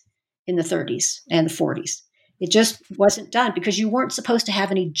limits in the 30s and the 40s. It just wasn't done because you weren't supposed to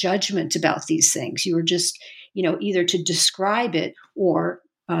have any judgment about these things. You were just, either to describe it or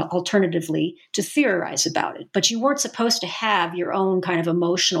alternatively to theorize about it. But you weren't supposed to have your own kind of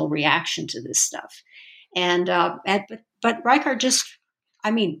emotional reaction to this stuff. And but Reichard just,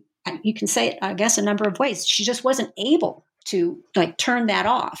 you can say it, I guess, a number of ways. She just wasn't able to turn that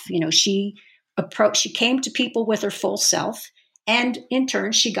off. She came to people with her full self. And in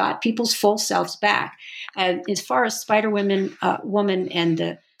turn, she got people's full selves back. As far as Spider Woman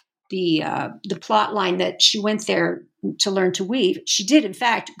and the plot line that she went there to learn to weave, she did in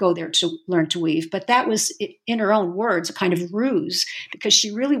fact go there to learn to weave, but that was, in her own words, a kind of ruse because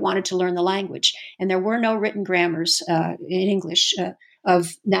she really wanted to learn the language, and there were no written grammars in English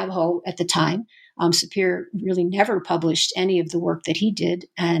of Navajo at the time. Sapir really never published any of the work that he did,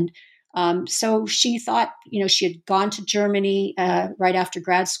 and so she thought, she had gone to Germany right after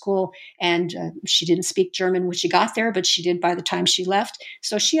grad school, and she didn't speak German when she got there, but she did by the time she left.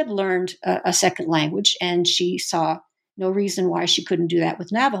 So she had learned a second language, and she saw no reason why she couldn't do that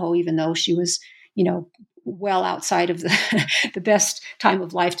with Navajo, even though she was, well outside of the best time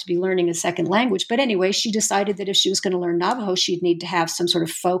of life to be learning a second language. But anyway, she decided that if she was going to learn Navajo, she'd need to have some sort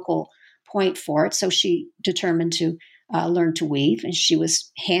of focal point for it. So she determined to learn to weave, and she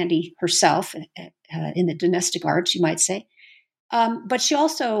was handy herself in the domestic arts, you might say. But she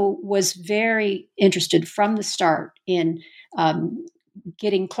also was very interested from the start in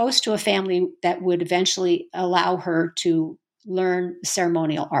getting close to a family that would eventually allow her to learn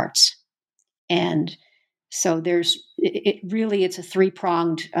ceremonial arts. And so it's a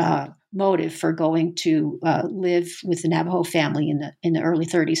three-pronged motive for going to live with the Navajo family in the early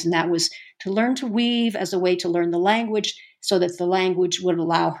 30s. And that was to learn to weave as a way to learn the language so that the language would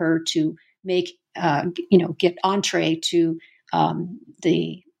allow her to make, get entree to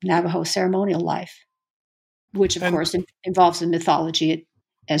the Navajo ceremonial life, which of course involves the mythology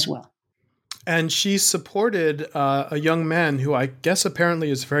as well. And she supported a young man who I guess apparently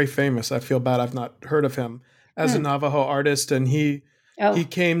is very famous. I feel bad I've not heard of him as a Navajo artist. And he He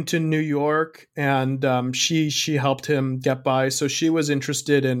came to New York, and she helped him get by. So she was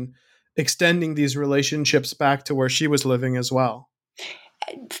interested in extending these relationships back to where she was living as well.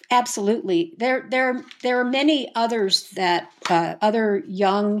 Absolutely. There are many others that other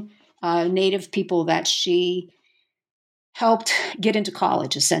young Native people that she helped get into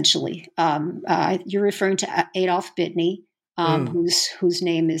college. Essentially, you're referring to Adolph Bitney, whose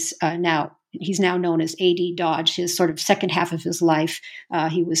name is now. He's now known as A.D. Dodge. His sort of second half of his life,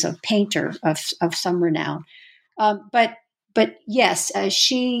 he was a painter of some renown. But yes,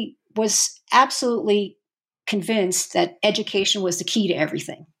 she was absolutely convinced that education was the key to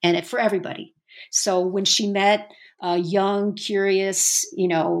everything and for everybody. So when she met young, curious,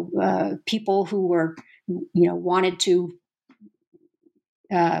 people who were, wanted to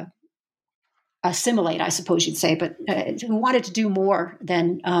assimilate, I suppose you'd say, but who wanted to do more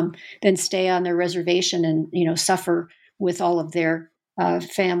than stay on their reservation and suffer with all of their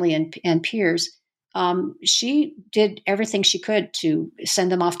family and peers. She did everything she could to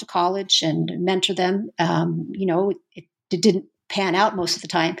send them off to college and mentor them. It didn't pan out most of the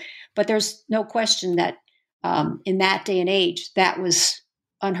time, but there's no question that in that day and age that was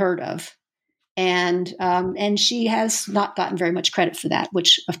unheard of. And she has not gotten very much credit for that,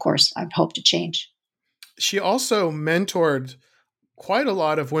 which, of course, I hope to change. She also mentored quite a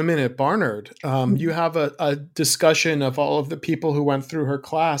lot of women at Barnard. You have a discussion of all of the people who went through her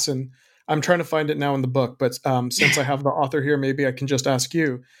class, and I'm trying to find it now in the book, but since I have the author here, maybe I can just ask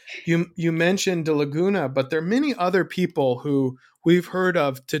you. You mentioned De Laguna, but there are many other people who we've heard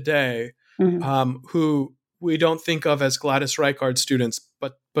of today who we don't think of as Gladys Reichard students,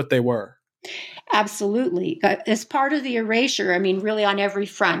 but they were. Absolutely. As part of the erasure, I mean, really on every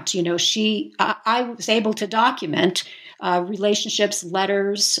front, I was able to document relationships,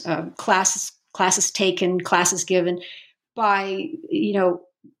 letters, classes taken, classes given by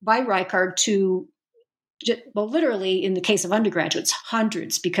Reichard to, well, literally in the case of undergraduates,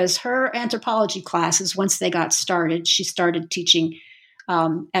 hundreds, because her anthropology classes, once they got started, she started teaching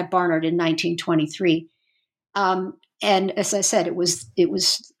at Barnard in 1923. And as I said, it was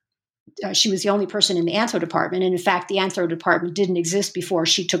she was the only person in the anthro department. And in fact, the anthro department didn't exist before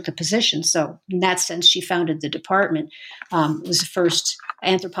she took the position. So in that sense, she founded the department. It was the first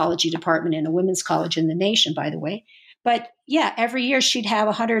anthropology department in a women's college in the nation, by the way. But yeah, every year she'd have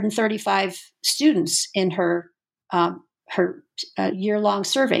 135 students in her year-long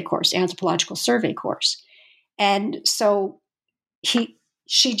survey course, anthropological survey course. And so she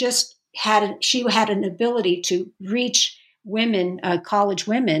had an ability to reach women, college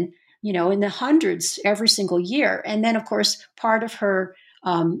women, in the hundreds every single year. And then, of course, part of her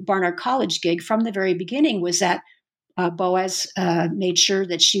Barnard College gig from the very beginning was that Boas made sure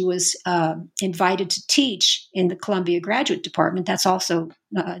that she was invited to teach in the Columbia Graduate Department. That's also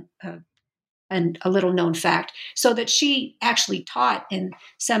a little known fact. So that she actually taught in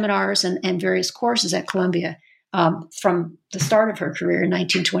seminars and various courses at Columbia from the start of her career in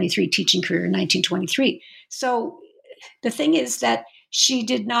 1923, teaching career in 1923. So the thing is that she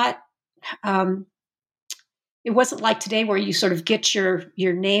did not, it wasn't like today where you sort of get your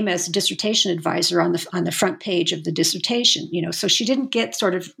name as a dissertation advisor on the front page of the dissertation, so she didn't get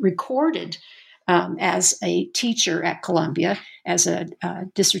sort of recorded as a teacher at Columbia, as a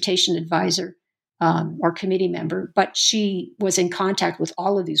dissertation advisor or committee member, but she was in contact with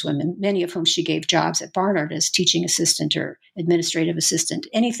all of these women, many of whom she gave jobs at Barnard as teaching assistant or administrative assistant,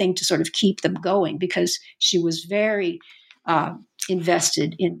 anything to sort of keep them going, because she was very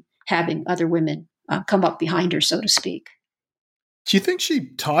invested in having other women come up behind her, so to speak. Do you think she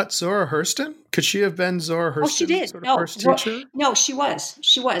taught Zora Hurston? Could she have been Zora Hurston's she did. first teacher? No, she was.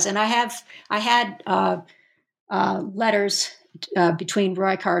 She was. And I had letters between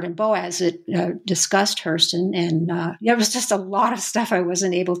Reichard and Boas that discussed Hurston. And there was just a lot of stuff I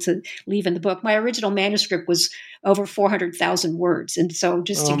wasn't able to leave in the book. My original manuscript was over 400,000 words. And so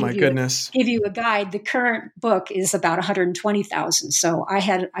just to give you a guide, the current book is about 120,000. So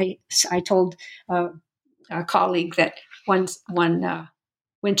I told a colleague that one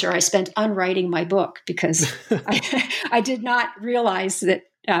winter I spent unwriting my book because I did not realize that,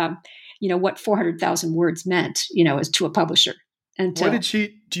 what 400,000 words meant, as to a publisher. Do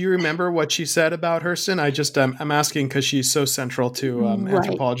you remember what she said about Hurston? I'm asking because she's so central to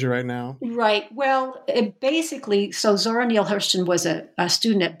anthropology right now. Right. Well, basically, so Zora Neale Hurston was a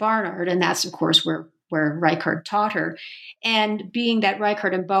student at Barnard, and that's, of course, where Reichard taught her. And being that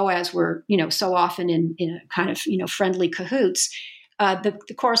Reichard and Boas were, so often in a kind of, friendly cahoots,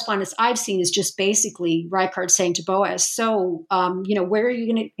 the correspondence I've seen is just basically Reichardt saying to Boaz, "So, where are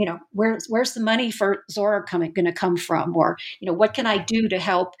you going to, where's the money for Zora going to come from, or what can I do to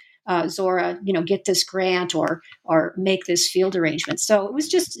help Zora, get this grant or make this field arrangement?" So it was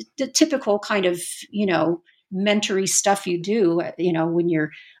just the typical kind of, mentory stuff you do, when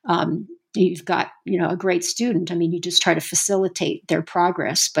you've got, a great student. I mean, you just try to facilitate their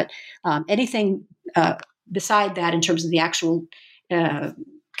progress. But anything beside that, in terms of the actual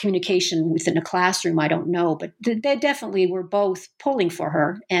communication within a classroom, I don't know. But they definitely were both pulling for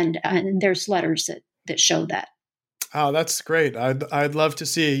her, and there's letters that show that. Oh, that's great. I'd love to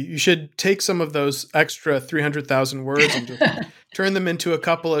see. You should take some of those extra 300,000 words and just turn them into a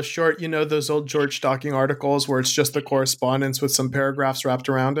couple of short, those old George Stocking articles where it's just the correspondence with some paragraphs wrapped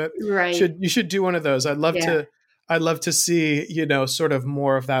around it. Right. You should do one of those. I'd love to see, sort of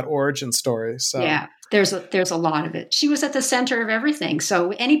more of that origin story. So yeah, there's a lot of it. She was at the center of everything.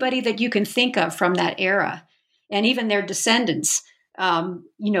 So anybody that you can think of from that era, and even their descendants,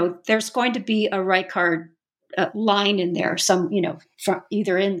 there's going to be a Reichardt line in there, some, from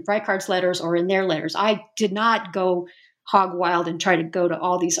either in Reichardt's letters or in their letters. I did not go hog wild and try to go to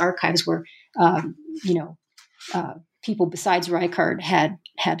all these archives where, people besides Reichardt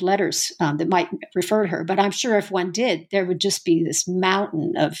had letters that might refer to her. But I'm sure if one did, there would just be this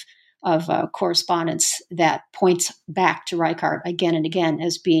mountain of correspondence that points back to Reichardt again and again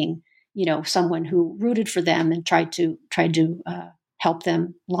as being, someone who rooted for them and tried to help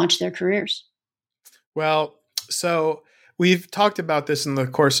them launch their careers. Well, so we've talked about this in the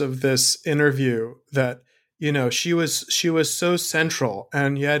course of this interview that, she was so central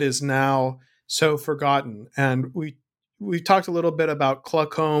and yet is now so forgotten. And we talked a little bit about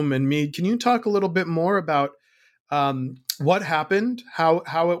Kluckhohn and Mead. Can you talk a little bit more about what happened,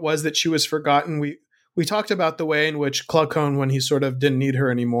 how it was that she was forgotten? We talked about the way in which Kluckhohn, when he sort of didn't need her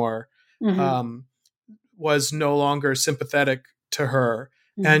anymore, was no longer sympathetic to her.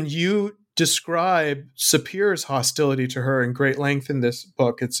 Mm-hmm. And you describe Sapir's hostility to her in great length in this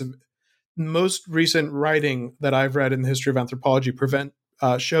book. It's the most recent writing that I've read in the history of anthropology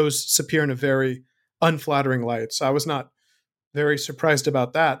shows Sapir in a very unflattering light. So I was not very surprised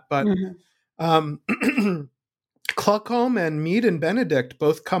about that. But Kluckhohn and Mead and Benedict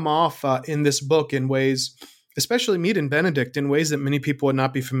both come off in this book in ways, especially Mead and Benedict, in ways that many people would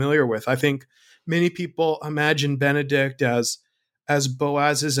not be familiar with. I think many people imagine Benedict as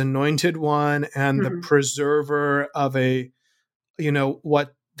Boaz's anointed one and the preserver of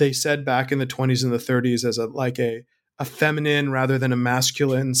what they said back in the 20s and the 30s as a feminine rather than a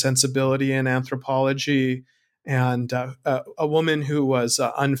masculine sensibility in anthropology, and a woman who was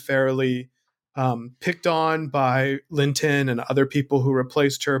unfairly picked on by Linton and other people who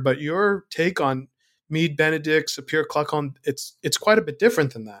replaced her. But your take on Mead, Benedict, Sapir, Kluckhohn, it's quite a bit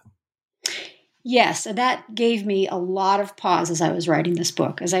different than that. Yes, and that gave me a lot of pause as I was writing this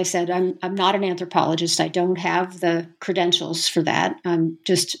book. As I said, I'm not an anthropologist. I don't have the credentials for that. I'm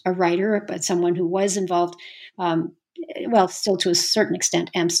just a writer, but someone who was involved, still to a certain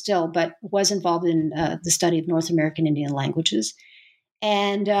extent, am still, but was involved in the study of North American Indian languages.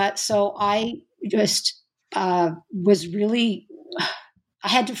 And so I just was really, I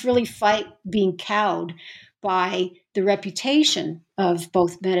had to really fight being cowed by the reputation of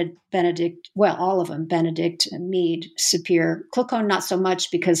both Benedict, all of them, Benedict, Mead, Sapir. Kluckhohn, not so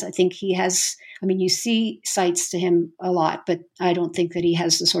much, because I think he has, you see cites to him a lot, but I don't think that he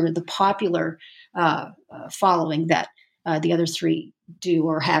has the sort of the popular following that the other three do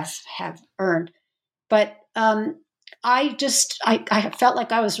or have earned. But I felt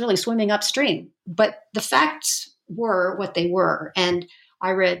like I was really swimming upstream, but the facts were what they were. And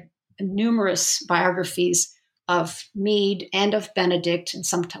I read numerous biographies of Mead and of Benedict, and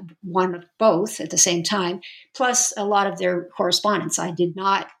one of both at the same time, plus a lot of their correspondence. I did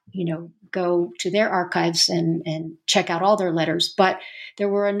not, go to their archives and check out all their letters, but there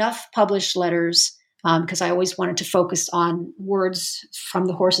were enough published letters because I always wanted to focus on words from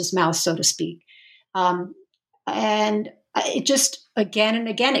the horse's mouth, so to speak. And it just, again and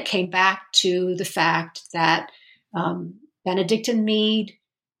again, it came back to the fact that Benedict and Mead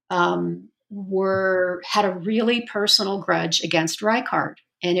had a really personal grudge against Reichardt,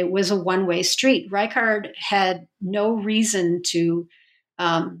 and it was a one-way street. Reichardt had no reason to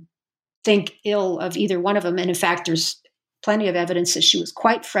think ill of either one of them, and in fact, there's plenty of evidence that she was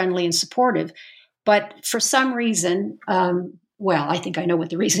quite friendly and supportive. But for some reason, I think I know what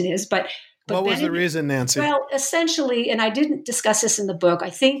the reason is, but what was the reason, Nancy? Well, essentially, and I didn't discuss this in the book, I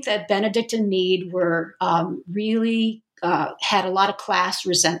think that Benedict and Mead were really had a lot of class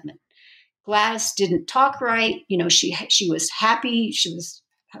resentment. Gladys didn't talk right. She was happy. She was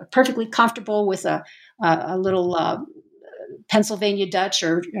perfectly comfortable with a little Pennsylvania Dutch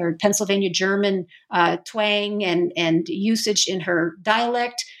or Pennsylvania German twang and usage in her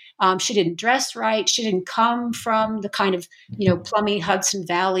dialect. She didn't dress right. She didn't come from the kind of plummy Hudson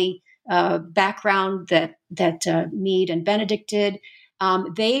Valley background that Mead and Benedict did.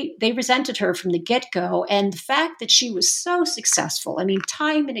 They resented her from the get-go, and the fact that she was so successful, I mean,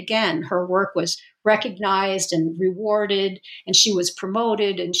 time and again, her work was recognized and rewarded, and she was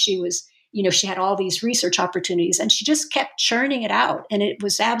promoted, and she was, she had all these research opportunities, and she just kept churning it out, and it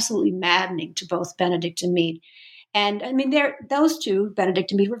was absolutely maddening to both Benedict and Mead. And I mean, those two,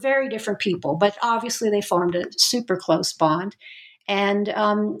 Benedict and Mead, were very different people, but obviously they formed a super close bond. And,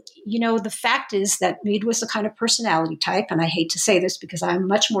 the fact is that Mead was the kind of personality type, and I hate to say this because I'm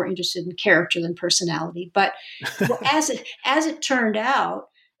much more interested in character than personality, but as it turned out,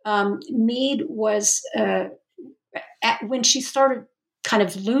 Mead was, when she started kind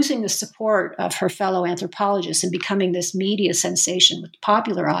of losing the support of her fellow anthropologists and becoming this media sensation with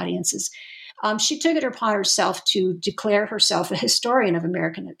popular audiences, she took it upon herself to declare herself a historian of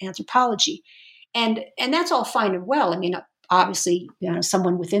American anthropology. And that's all fine and well. I mean, obviously,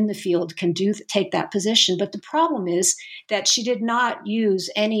 someone within the field can take that position. But the problem is that she did not use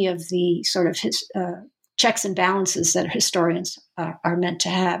any of the sort of checks and balances that historians are meant to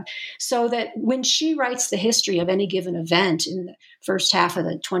have. So that when she writes the history of any given event in the first half of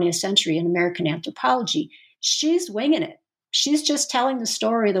the 20th century in American anthropology, she's winging it. She's just telling the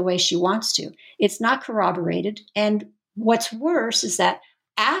story the way she wants to. It's not corroborated. And what's worse is that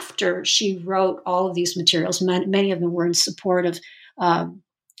after she wrote all of these materials, many of them were in support of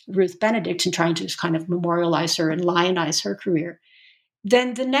Ruth Benedict and trying to kind of memorialize her and lionize her career.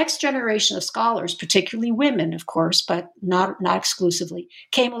 Then the next generation of scholars, particularly women, of course, but not exclusively,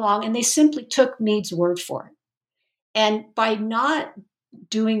 came along and they simply took Mead's word for it. And by not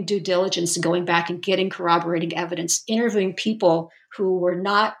doing due diligence and going back and getting corroborating evidence, interviewing people who were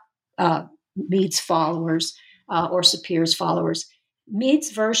not Mead's followers or Sapir's followers,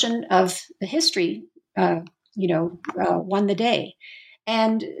 Mead's version of the history, won the day.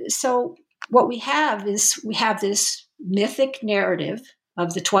 And so what we have is this mythic narrative of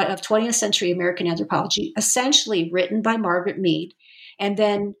 20th century American anthropology, essentially written by Margaret Mead, and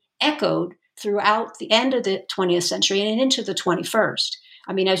then echoed throughout the end of the 20th century and into the 21st.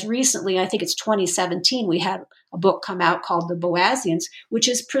 I mean, as recently, I think it's 2017, we had a book come out called The Boasians, which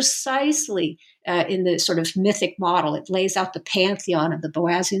is precisely in the sort of mythic model. It lays out the pantheon of the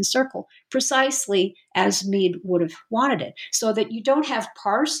Boasian circle, precisely as Mead would have wanted it, so that you don't have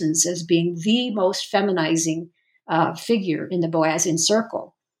Parsons as being the most feminizing figure in the Boasian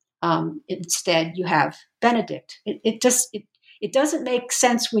circle. Instead, you have Benedict. It doesn't make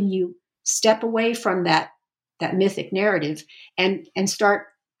sense when you step away from that mythic narrative and start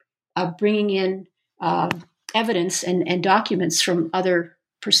bringing in evidence and documents from other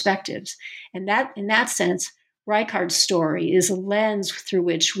perspectives. And that, in that sense, Reichardt's story is a lens through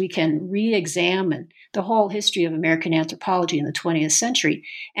which we can re-examine the whole history of American anthropology in the 20th century.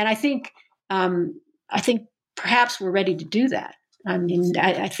 And I think perhaps we're ready to do that. I mean,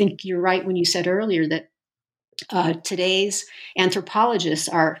 I think you're right when you said earlier that today's anthropologists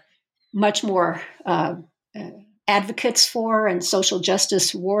are much more advocates for and social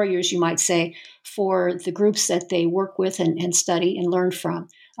justice warriors, you might say, for the groups that they work with and study and learn from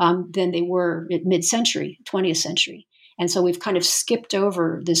than they were at mid-century, 20th century. And so we've kind of skipped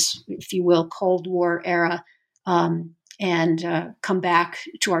over this, if you will, Cold War era and come back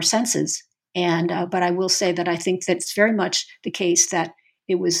to our senses. But I will say that I think that it's very much the case that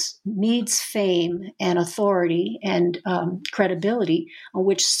it was Mead's fame and authority and credibility on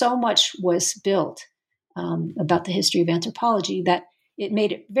which so much was built about the history of anthropology that it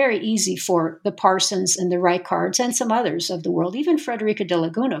made it very easy for the Parsons and the Reichardts and some others of the world, even Frederica de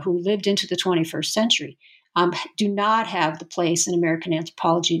Laguna, who lived into the 21st century, do not have the place in American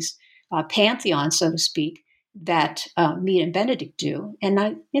anthropology's pantheon, so to speak, that Mead and Benedict do.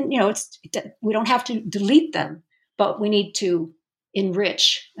 And we don't have to delete them, but we need to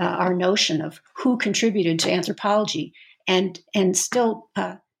enrich our notion of who contributed to anthropology and still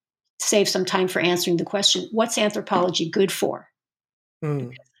save some time for answering the question, what's anthropology good for?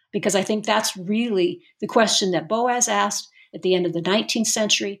 Because I think that's really the question that Boas asked at the end of the 19th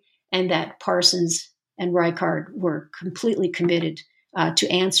century and that Parsons and Reichard were completely committed to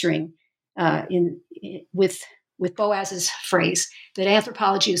answering with Boas's phrase that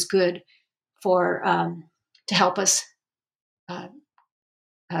anthropology is good for to help us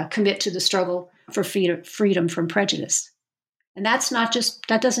commit to the struggle for freedom from prejudice. And that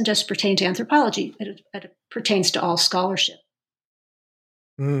doesn't just pertain to anthropology, it pertains to all scholarship.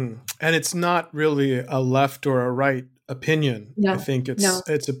 And it's not really a left or a right opinion. No, I think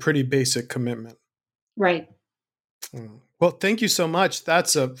it's a pretty basic commitment. Right. Well, thank you so much.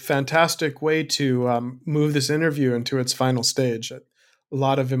 That's a fantastic way to move this interview into its final stage. A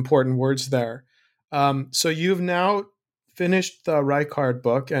lot of important words there. So you've now finished the Reichardt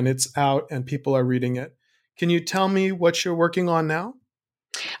book, and it's out and people are reading it. Can you tell me what you're working on now?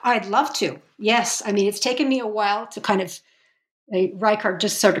 I'd love to. Yes. I mean, it's taken me a while to kind of Reichardt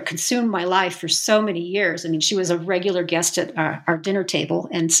just sort of consumed my life for so many years. I mean, she was a regular guest at our dinner table,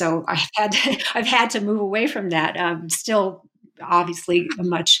 and so I've had to move away from that. Still, obviously,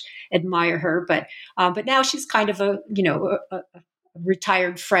 much admire her, but now she's kind of a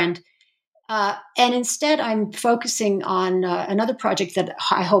retired friend, and instead I'm focusing on another project that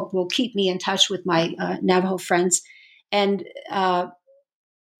I hope will keep me in touch with my Navajo friends, and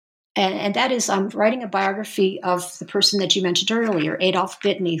that is, I'm writing a biography of the person that you mentioned earlier, Adolph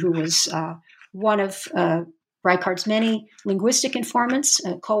Bitney, who was one of Reichardt's many linguistic informants,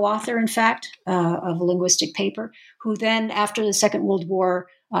 a co-author, in fact, of a linguistic paper, who then, after the Second World War,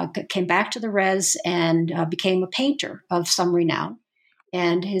 came back to the res and became a painter of some renown.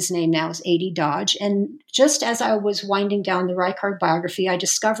 And his name now is A.D. Dodge. And just as I was winding down the Reichardt biography, I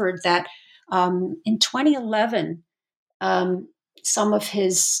discovered that in 2011, some of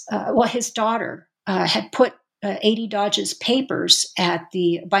his daughter had put A.D. Dodge's papers at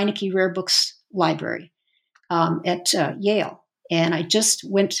the Beinecke Rare Books Library at Yale. And I just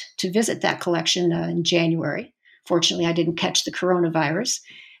went to visit that collection in January. Fortunately, I didn't catch the coronavirus,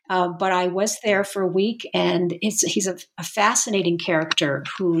 but I was there for a week, and he's a fascinating character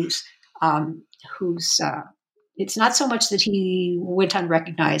who's it's not so much that he went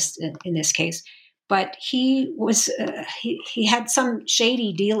unrecognized in this case, but he was he had some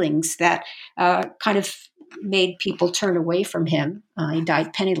shady dealings that kind of made people turn away from him. He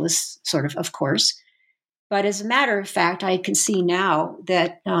died penniless, sort of course. But as a matter of fact, I can see now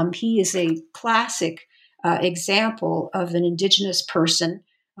that he is a classic example of an indigenous person,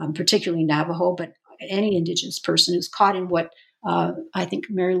 particularly Navajo, but any indigenous person who's caught in what I think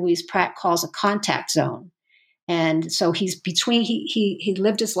Mary Louise Pratt calls a contact zone. And so he's between, he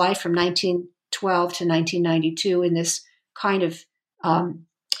lived his life from 1912 to 1992 in this kind of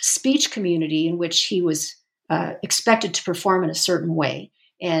speech community in which he was expected to perform in a certain way.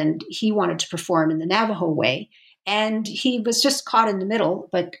 And he wanted to perform in the Navajo way. And he was just caught in the middle,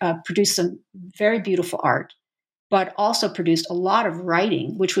 but produced some very beautiful art, but also produced a lot of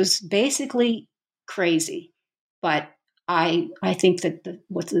writing, which was basically crazy. But I think that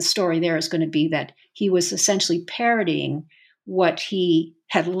what the story there is going to be that he was essentially parodying what he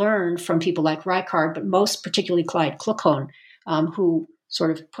had learned from people like Reichardt, but most particularly Clyde Kluckhohn, who sort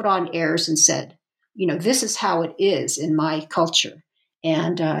of put on airs and said, this is how it is in my culture.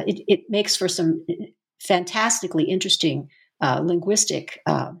 And it makes for some fantastically interesting linguistic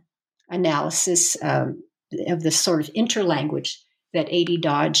analysis of this sort of interlanguage that A.D.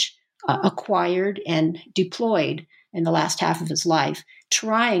 Dodge acquired and deployed in the last half of his life,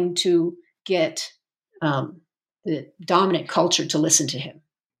 trying to get the dominant culture to listen to him.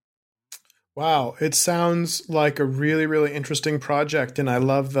 Wow, it sounds like a really, really interesting project, and I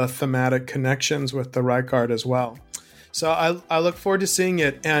love the thematic connections with the Reichardt as well. So I look forward to seeing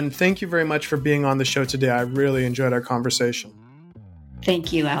it, and thank you very much for being on the show today. I really enjoyed our conversation.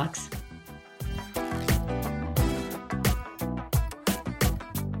 Thank you, Alex.